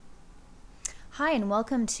Hi, and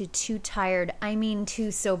welcome to Two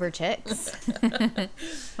Sober Chicks.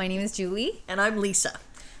 My name is Julie. And I'm Lisa.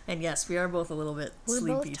 And yes, we are both a little bit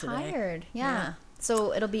sleepy today. We're both tired. Yeah.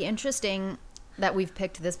 So it'll be interesting that we've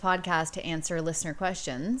picked this podcast to answer listener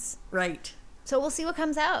questions. Right. So we'll see what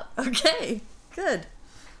comes out. Okay, good.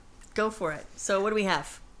 Go for it. So what do we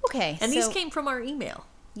have? Okay. And these came from our email.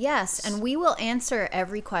 Yes, and we will answer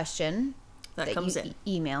every question that comes you in.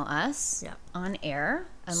 Email us on air.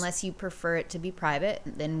 Unless you prefer it to be private,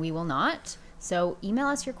 then we will not. So email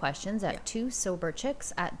us your questions at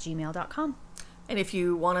twosoberchicks@gmail.com. And if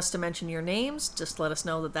you want us to mention your names, just let us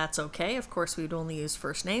know that that's okay. Of course, we would only use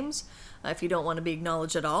first names. If you don't want to be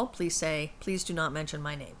acknowledged at all, please say, please do not mention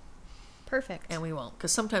my name. Perfect. And we won't,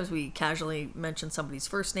 because sometimes we casually mention somebody's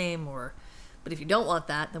first name, but if you don't want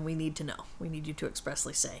that, then we need to know. We need you to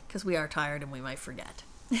expressly say, because we are tired and we might forget.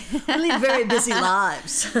 We lead very busy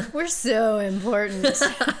lives. We're so important.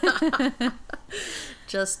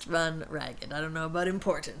 Just run ragged. I don't know about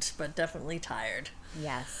important, but definitely tired.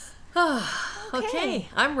 Yes. Okay,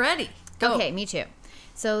 I'm ready. Go. Okay, me too.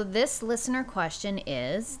 So this listener question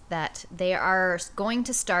is that they are going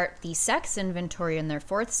to start the sex inventory in their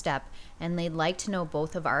fourth step, and they'd like to know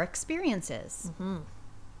both of our experiences. Mm-hmm.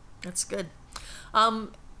 That's good.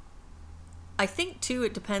 I think, too,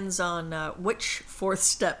 it depends on which fourth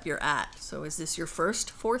step you're at. So is this your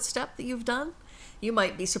first fourth step that you've done? You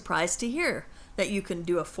might be surprised to hear that you can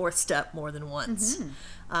do a fourth step more than once.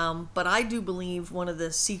 Mm-hmm. But I do believe one of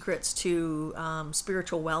the secrets to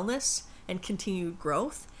spiritual wellness and continued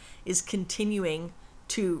growth is continuing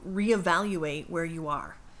to reevaluate where you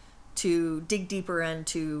are, to dig deeper and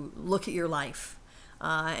to look at your life.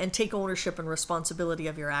 And take ownership and responsibility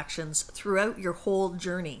of your actions throughout your whole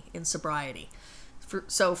journey in sobriety.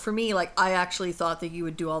 So for me, like, I actually thought that you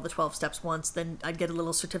would do all the 12 steps once, then I'd get a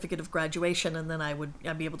little certificate of graduation, and then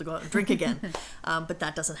I'd be able to go out and drink again. But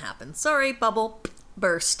that doesn't happen. Sorry, bubble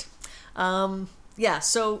burst.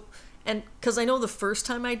 So, and because I know the first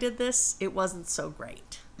time I did this, it wasn't so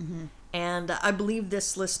great. Mm-hmm. And I believe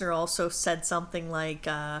this listener also said something like,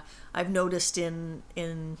 I've noticed in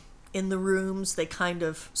the rooms, they kind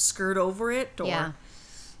of skirt over it. And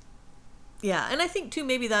I think too,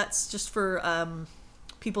 maybe that's just for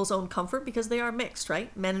people's own comfort, because they are mixed,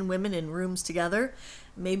 right? Men and women in rooms together.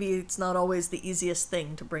 Maybe it's not always the easiest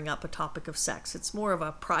thing to bring up a topic of sex. It's more of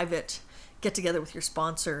a private get together with your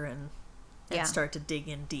sponsor and start to dig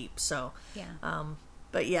in deep. So, and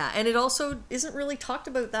it also isn't really talked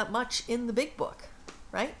about that much in the big book.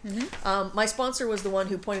 Right? Mm-hmm. My sponsor was the one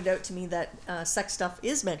who pointed out to me that sex stuff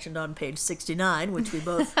is mentioned on page 69, which we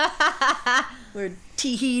both were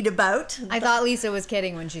tee-heed about. I thought Lisa was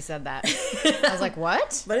kidding when she said that. I was like,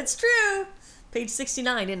 what? But it's true. Page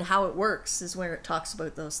 69 in How It Works is where it talks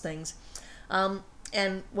about those things.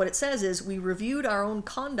 And what it says is, we reviewed our own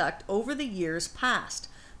conduct over the years past.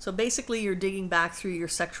 So basically, you're digging back through your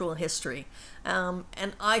sexual history. And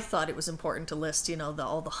I thought it was important to list,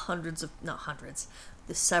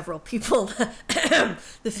 the several people,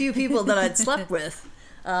 the few people that I'd slept with.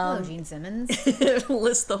 Hello, Gene Simmons.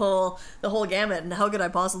 List the whole gamut, and how could I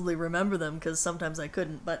possibly remember them? Because sometimes I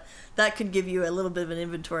couldn't. But that could give you a little bit of an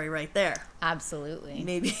inventory right there. Absolutely.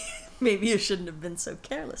 Maybe you shouldn't have been so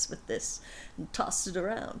careless with this and tossed it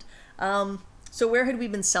around. So where had we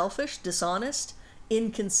been selfish, dishonest,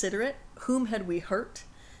 inconsiderate? Whom had we hurt?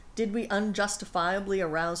 Did we unjustifiably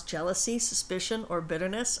arouse jealousy, suspicion, or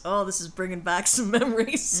bitterness? Oh, this is bringing back some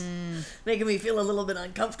memories, making me feel a little bit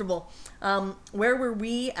uncomfortable. Where were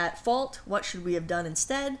we at fault? What should we have done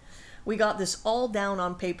instead? We got this all down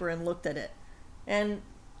on paper and looked at it. And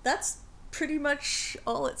that's pretty much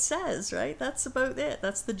all it says, right? That's about it.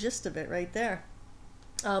 That's the gist of it right there.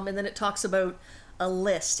 And then it talks about a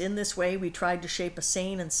list. In this way, we tried to shape a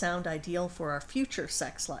sane and sound ideal for our future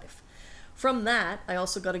sex life. From that, I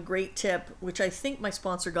also got a great tip, which I think my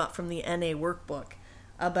sponsor got from the NA workbook,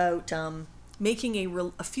 about making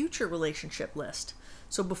a future relationship list.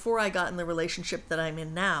 So before I got in the relationship that I'm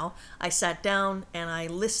in now, I sat down and I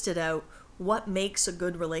listed out what makes a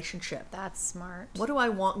good relationship. That's smart. What do I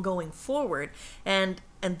want going forward? And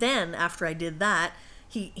then after I did that,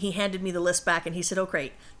 he handed me the list back and he said, "Oh,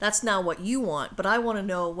 great, that's now what you want, but I want to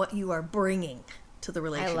know what you are bringing to the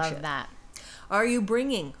relationship." I love that. Are you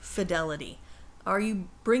bringing fidelity? Are you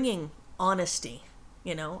bringing honesty?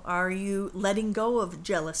 Are you letting go of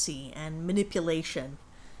jealousy and manipulation?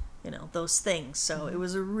 Those things. So it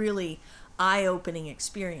was a really eye-opening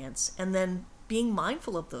experience. And then being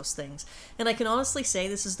mindful of those things. And I can honestly say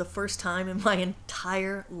this is the first time in my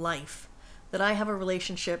entire life that I have a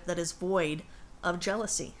relationship that is void of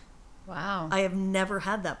jealousy. Wow. I have never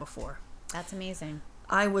had that before. That's amazing.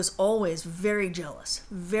 I was always very jealous,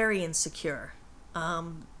 very insecure,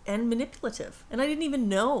 and manipulative. And I didn't even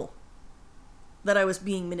know that I was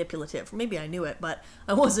being manipulative. Maybe I knew it, but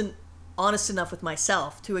I wasn't honest enough with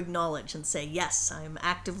myself to acknowledge and say, yes, I'm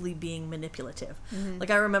actively being manipulative.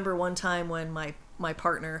 Like I remember one time when my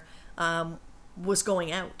partner was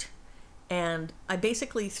going out, and I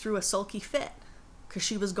basically threw a sulky fit because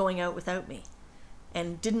she was going out without me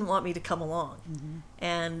and didn't want me to come along.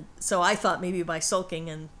 And so I thought maybe by sulking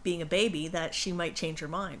and being a baby that she might change her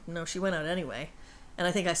mind. No, she went out anyway. And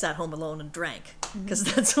I think I sat home alone and drank because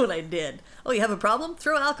that's what I did. Oh, you have a problem?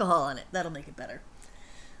 Throw alcohol on it. That'll make it better.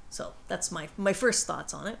 So that's my first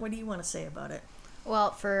thoughts on it. What do you want to say about it?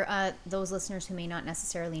 Well, for those listeners who may not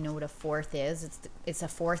necessarily know what a fourth is, it's a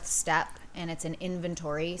fourth step, and it's an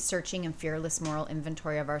inventory, searching and fearless moral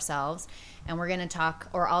inventory of ourselves. And we're going to talk,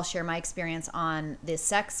 or I'll share my experience on the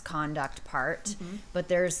sex conduct part, but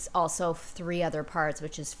there's also 3 other parts,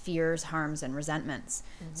 which is fears, harms, and resentments.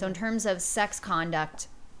 So in terms of sex conduct,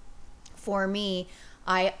 for me,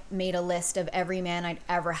 I made a list of every man I'd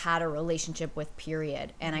ever had a relationship with,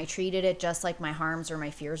 period. And I treated it just like my harms or my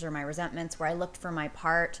fears or my resentments, where I looked for my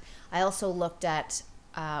part. I also looked at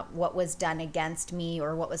what was done against me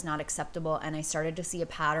or what was not acceptable. And I started to see a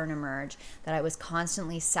pattern emerge that I was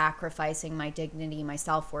constantly sacrificing my dignity, my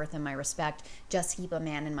self-worth, and my respect just to keep a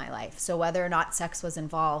man in my life. So whether or not sex was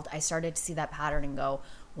involved, I started to see that pattern and go,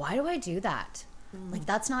 why do I do that? Like,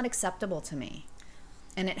 that's not acceptable to me.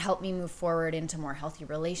 And it helped me move forward into more healthy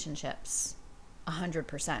relationships,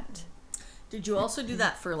 100%. Did you also do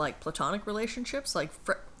that for like platonic relationships, like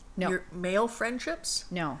No. your male friendships?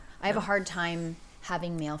 No, I have a hard time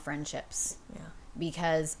having male friendships. Yeah.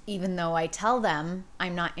 Because even though I tell them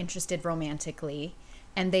I'm not interested romantically,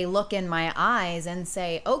 and they look in my eyes and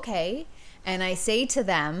say, okay, and I say to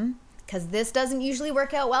them, because this doesn't usually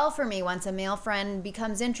work out well for me once a male friend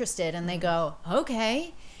becomes interested, and they go,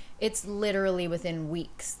 okay. It's literally within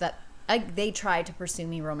weeks that they try to pursue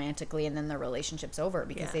me romantically, and then the relationship's over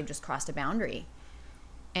because they've just crossed a boundary.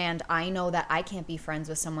 And I know that I can't be friends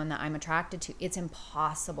with someone that I'm attracted to. It's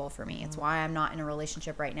impossible for me. It's why I'm not in a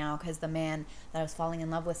relationship right now, because the man that I was falling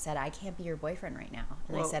in love with said, I can't be your boyfriend right now.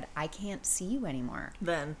 And I said, I can't see you anymore.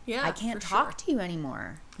 Then, yeah, I can't talk to you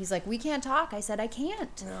anymore. He's like, we can't talk. I said, I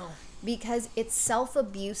can't. No. Because it's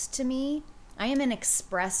self-abuse to me. I am an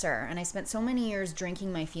expresser, and I spent so many years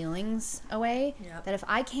drinking my feelings away that if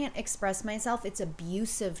I can't express myself, it's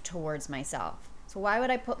abusive towards myself. So why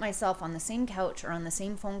would I put myself on the same couch or on the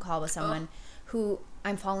same phone call with someone who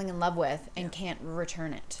I'm falling in love with and can't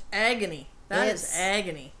return it? Agony. That is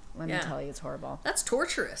agony. Let me tell you, it's horrible. That's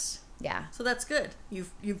torturous. Yeah. So that's good.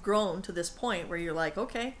 You've grown to this point where you're like,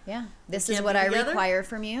 okay. Yeah. This is what I require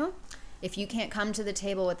from you. If you can't come to the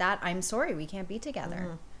table with that, I'm sorry, we can't be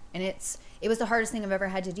together. And it was the hardest thing I've ever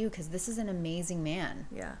had to do, because this is an amazing man.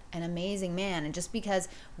 Yeah. An amazing man. And just because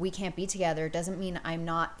we can't be together doesn't mean I'm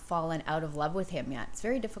not fallen out of love with him yet. It's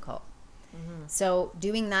very difficult. So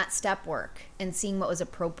doing that step work and seeing what was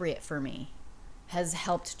appropriate for me has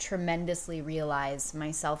helped tremendously realize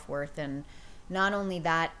my self-worth. And not only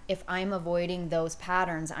that, if I'm avoiding those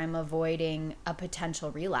patterns, I'm avoiding a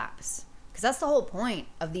potential relapse. Because that's the whole point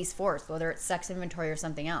of these fourths, whether it's sex inventory or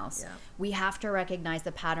something else. Yeah. We have to recognize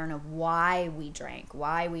the pattern of why we drank,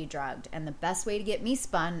 why we drugged. And the best way to get me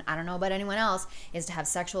spun, I don't know about anyone else, is to have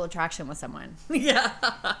sexual attraction with someone. Yeah.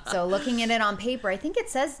 So looking at it on paper, I think it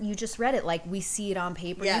says, you just read it, like we see it on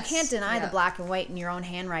paper. Yes. You can't deny the black and white in your own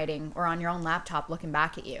handwriting or on your own laptop looking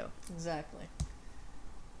back at you. Exactly.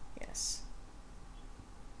 Yes.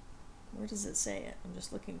 Where does it say it? I'm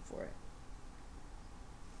just looking for it.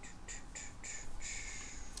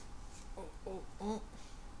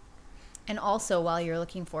 And also, while you're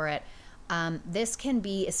looking for it, this can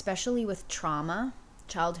be, especially with trauma,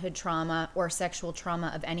 childhood trauma or sexual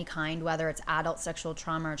trauma of any kind, whether it's adult sexual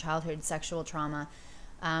trauma or childhood sexual trauma.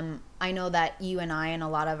 I know that you and I and a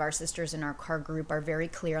lot of our sisters in our car group are very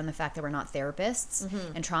clear on the fact that we're not therapists,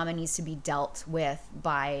 and trauma needs to be dealt with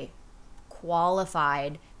by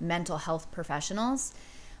qualified mental health professionals.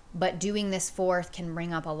 But doing this fourth can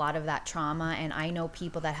bring up a lot of that trauma. And I know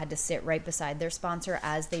people that had to sit right beside their sponsor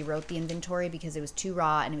as they wrote the inventory because it was too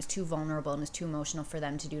raw and it was too vulnerable and it was too emotional for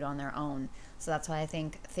them to do it on their own. So that's why I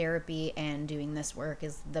think therapy and doing this work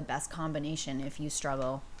is the best combination if you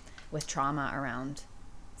struggle with trauma around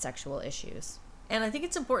sexual issues. And I think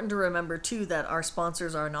it's important to remember, too, that our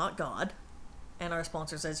sponsors are not God. And our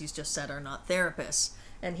sponsors, as you just said, are not therapists.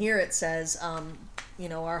 And here it says,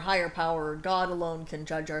 our higher power, God alone, can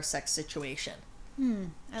judge our sex situation.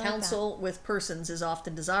 I like Counsel with persons is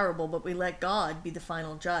often desirable, but we let God be the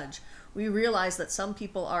final judge. We realize that some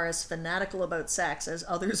people are as fanatical about sex as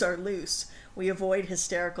others are loose. We avoid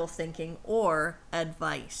hysterical thinking or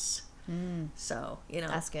advice. So,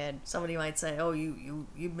 That's good. somebody might say, "Oh,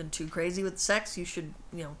 you've been too crazy with sex. You should,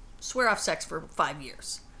 swear off sex for 5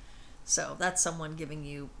 years." So that's someone giving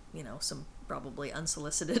you, some probably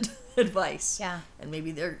unsolicited advice. Yeah. And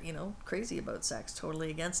maybe they're, crazy about sex, totally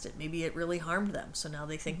against it. Maybe it really harmed them. So now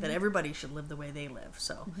they think that everybody should live the way they live.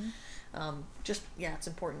 So it's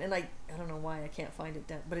important. And I don't know why I can't find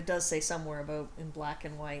it, but it does say somewhere about in black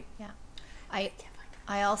and white. Yeah.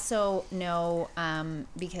 I also know,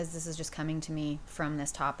 because this is just coming to me from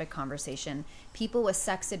this topic conversation, people with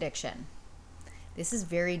sex addiction. This is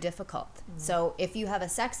very difficult. So if you have a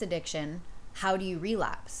sex addiction, how do you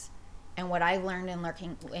relapse? And what I learned in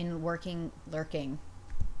lurking. Okay?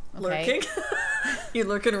 Lurking? You're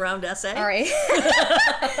lurking around SA? All right.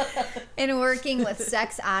 In working with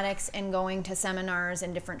sex addicts and going to seminars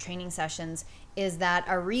and different training sessions, is that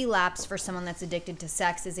a relapse for someone that's addicted to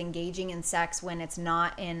sex is engaging in sex when it's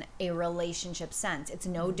not in a relationship sense. It's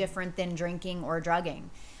no different than drinking or drugging.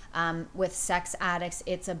 With sex addicts,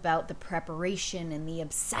 it's about the preparation and the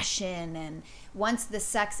obsession. And once the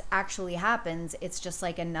sex actually happens, it's just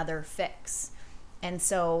like another fix. And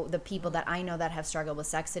so the people that I know that have struggled with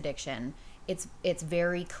sex addiction, it's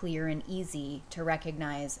very clear and easy to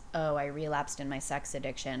recognize, oh, I relapsed in my sex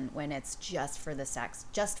addiction, when it's just for the sex,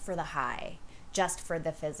 just for the high, just for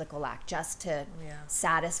the physical act, just to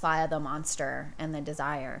satisfy the monster and the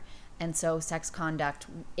desire. And so sex conduct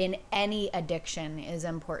in any addiction is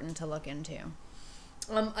important to look into.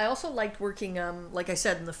 I also liked working, like I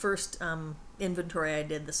said, in the first inventory I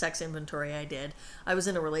did, the sex inventory I did, I was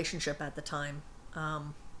in a relationship at the time.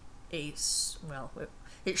 It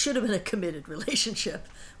should have been a committed relationship.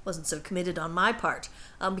 Wasn't so committed on my part.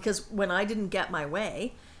 Because when I didn't get my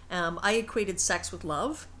way, I equated sex with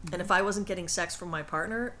love. And if I wasn't getting sex from my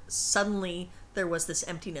partner, suddenly there was this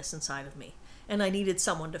emptiness inside of me. And I needed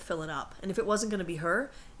someone to fill it up. And if it wasn't going to be her,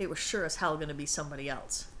 it was sure as hell going to be somebody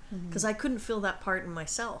else. Because I couldn't fill that part in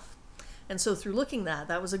myself. And so through looking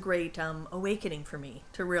that was a great awakening for me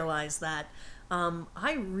to realize that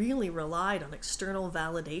I really relied on external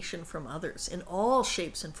validation from others in all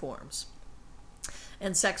shapes and forms.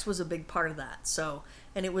 And sex was a big part of that. So,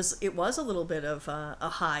 and it was a little bit of a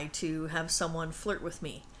high to have someone flirt with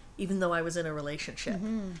me, even though I was in a relationship.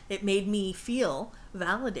 It made me feel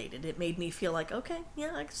validated. It made me feel like, okay,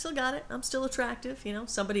 yeah, I still got it. I'm still attractive.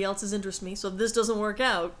 Somebody else is interested in me. So if this doesn't work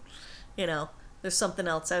out, there's something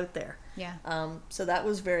else out there. Yeah. So that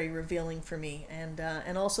was very revealing for me.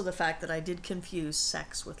 And also the fact that I did confuse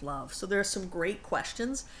sex with love. So there are some great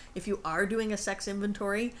questions. If you are doing a sex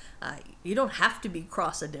inventory, you don't have to be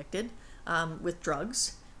cross-addicted with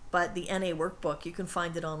drugs. But the NA workbook, you can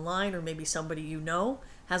find it online, or maybe somebody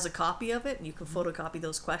has a copy of it, and you can photocopy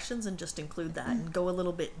those questions and just include that and go a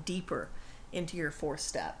little bit deeper into your fourth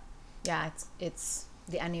step. Yeah, it's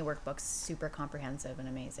the NA workbook's super comprehensive and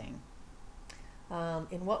amazing.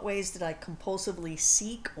 In what ways did I compulsively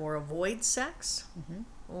seek or avoid sex?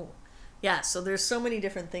 Oh, yeah, so there's so many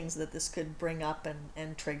different things that this could bring up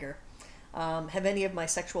and trigger. Have any of my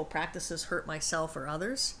sexual practices hurt myself or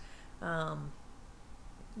others?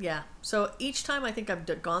 Yeah, so each time I think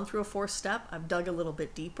I've gone through a fourth step, I've dug a little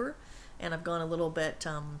bit deeper, and I've gone a little bit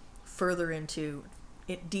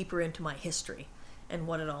deeper into my history and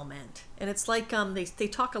what it all meant. And it's like they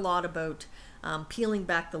talk a lot about peeling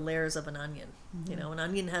back the layers of an onion. An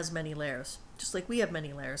onion has many layers, just like we have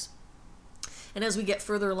many layers. And as we get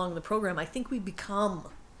further along the program, I think we become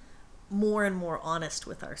more and more honest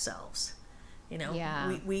with ourselves.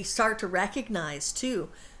 We start to recognize too,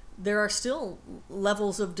 there are still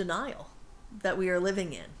levels of denial that we are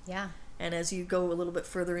living in. Yeah. And as you go a little bit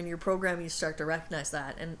further in your program, you start to recognize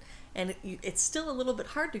that. And it's still a little bit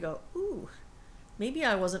hard to go, ooh, maybe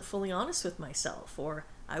I wasn't fully honest with myself, or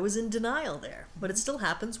I was in denial there. But it still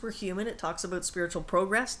happens. We're human. It talks about spiritual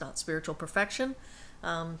progress, not spiritual perfection.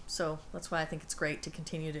 So that's why I think it's great to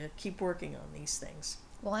continue to keep working on these things.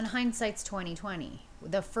 Well, in hindsight's 20/20.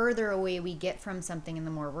 The further away we get from something and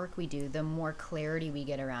the more work we do, the more clarity we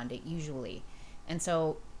get around it usually. And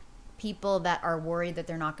so people that are worried that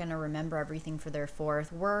they're not going to remember everything for their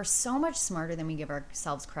fourth, we're so much smarter than we give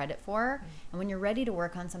ourselves credit for. And when you're ready to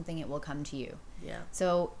work on something, it will come to you. Yeah.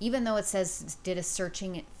 So even though it says did a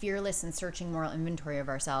fearless and searching moral inventory of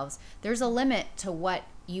ourselves, there's a limit to what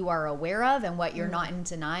you are aware of and what you're not in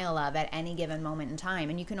denial of at any given moment in time.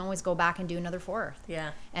 And you can always go back and do another fourth.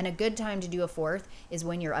 Yeah. And a good time to do a fourth is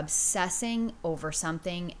when you're obsessing over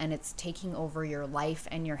something and it's taking over your life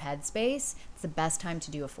and your headspace. It's the best time to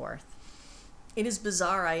do a fourth. It is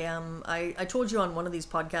bizarre. I told you on one of these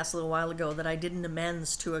podcasts a little while ago that I did an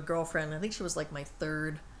amends to a girlfriend. I think she was like my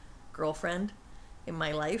third girlfriend in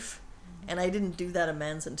my life. And I didn't do that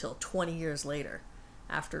amends until 20 years later.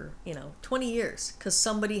 After, 20 years. Because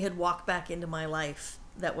somebody had walked back into my life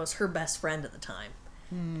that was her best friend at the time.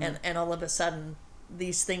 And all of a sudden,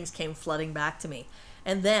 these things came flooding back to me.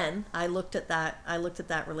 And then I looked at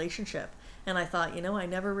that relationship. And I thought, I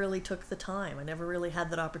never really took the time. I never really had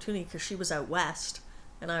that opportunity because she was out west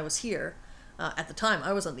and I was here. At the time,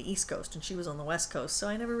 I was on the East Coast and she was on the West Coast. So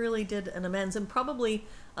I never really did an amends. And probably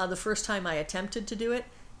the first time I attempted to do it,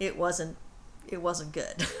 it wasn't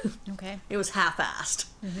good. Okay. It was half-assed.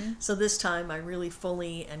 So this time I really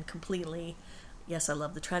fully and completely, yes, I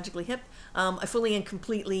love the Tragically Hip, I fully and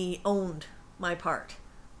completely owned my part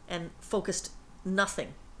and focused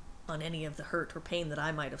nothing on any of the hurt or pain that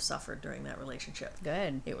I might have suffered during that relationship.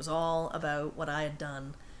 Good. It was all about what I had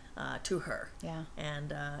done to her. Yeah.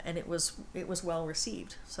 And it was well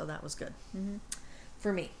received, so that was good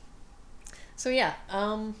for me. So yeah,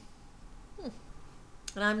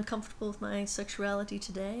 and I'm comfortable with my sexuality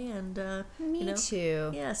today, and Me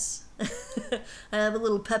too. Yes, I have a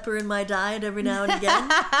little pepper in my diet every now and again,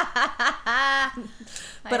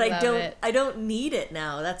 but I don't need it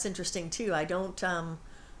now. That's interesting too. I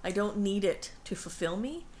don't need it to fulfill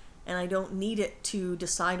me, and I don't need it to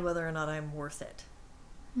decide whether or not I'm worth it.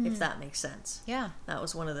 If that makes sense. Yeah. That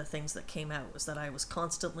was one of the things that came out, was that I was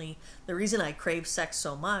constantly, the reason I craved sex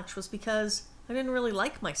so much was because I didn't really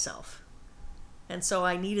like myself. And so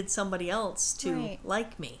I needed somebody else to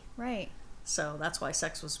like me. Right. So that's why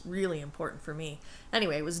sex was really important for me.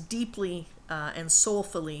 Anyway, it was deeply and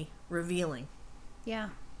soulfully revealing.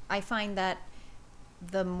 Yeah. I find that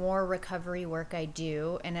the more recovery work I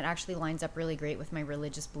do, and it actually lines up really great with my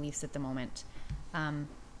religious beliefs at the moment,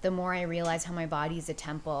 the more I realize how my body is a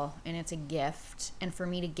temple and it's a gift. And for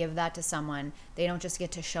me to give that to someone, they don't just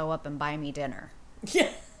get to show up and buy me dinner. Yeah.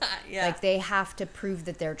 Like, they have to prove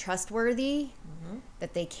that they're trustworthy,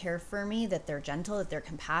 that they care for me, that they're gentle, that they're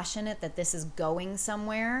compassionate, that this is going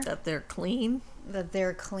somewhere. That they're clean. That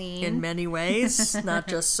they're clean. In many ways, not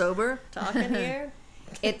just sober talking here.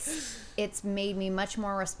 It's made me much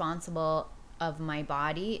more responsible of my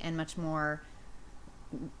body and much more...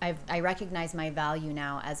 I recognize my value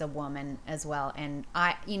now as a woman as well. And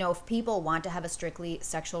if people want to have a strictly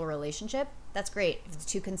sexual relationship, that's great. If it's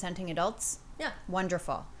two consenting adults, yeah,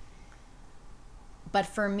 wonderful. But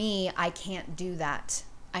for me, I can't do that.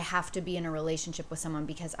 I have to be in a relationship with someone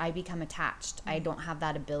because I become attached. I don't have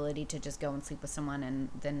that ability to just go and sleep with someone and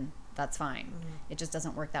then that's fine. It just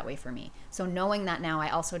doesn't work that way for me. So knowing that now, I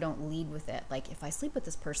also don't lead with it. Like, if I sleep with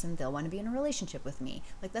this person, they'll want to be in a relationship with me.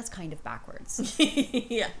 Like, that's kind of backwards.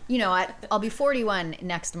 Yeah. I'll be 41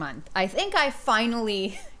 next month. I think I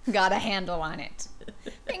finally got a handle on it.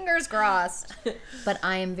 Fingers crossed. But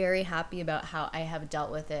I am very happy about how I have dealt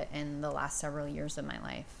with it in the last several years of my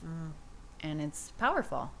life. And it's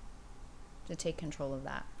powerful to take control of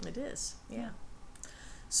that. It is. Yeah.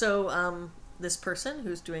 So, this person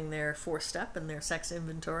who's doing their fourth step and their sex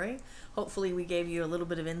inventory, hopefully we gave you a little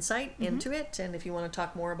bit of insight into it. And if you want to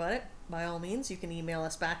talk more about it, by all means, you can email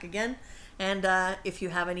us back again. And if you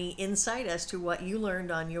have any insight as to what you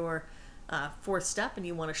learned on your fourth step and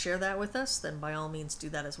you want to share that with us, then by all means do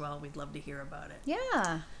that as well. We'd love to hear about it.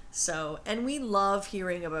 Yeah. So, and we love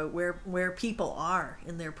hearing about where people are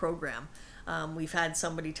in their program. We've had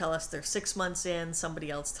somebody tell us they're 6 months in,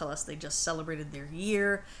 somebody else tell us they just celebrated their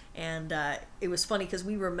year, and it was funny because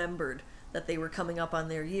we remembered that they were coming up on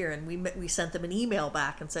their year, and we sent them an email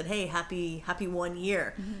back and said, hey, happy 1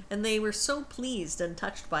 year. And they were so pleased and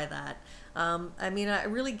touched by that. I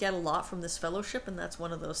really get a lot from this fellowship, and that's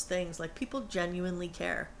one of those things, like, people genuinely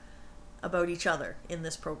care about each other in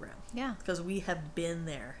this program. Yeah. Because we have been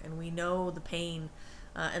there, and we know the pain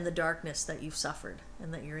and the darkness that you've suffered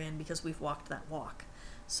and that you're in, because we've walked that walk.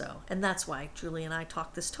 So, and that's why Julie and I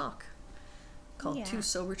talk this talk called Two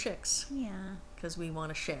Sober Chicks. Yeah. Because we want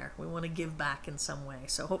to share. We want to give back in some way.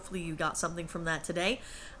 So hopefully you got something from that today.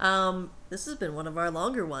 This has been one of our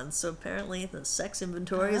longer ones. So apparently the sex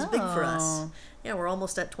inventory is big for us. Yeah, we're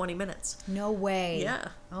almost at 20 minutes. No way. Yeah.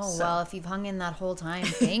 Oh, well, if you've hung in that whole time,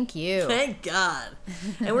 thank you. Thank God.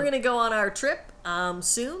 And we're going to go on our trip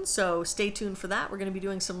soon. So stay tuned for that. We're going to be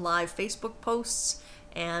doing some live Facebook posts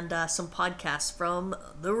and some podcasts from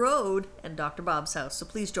the road and Dr. Bob's house. So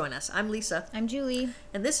please join us. I'm Lisa. I'm Julie.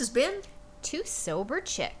 And this has been Two sober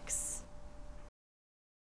chicks.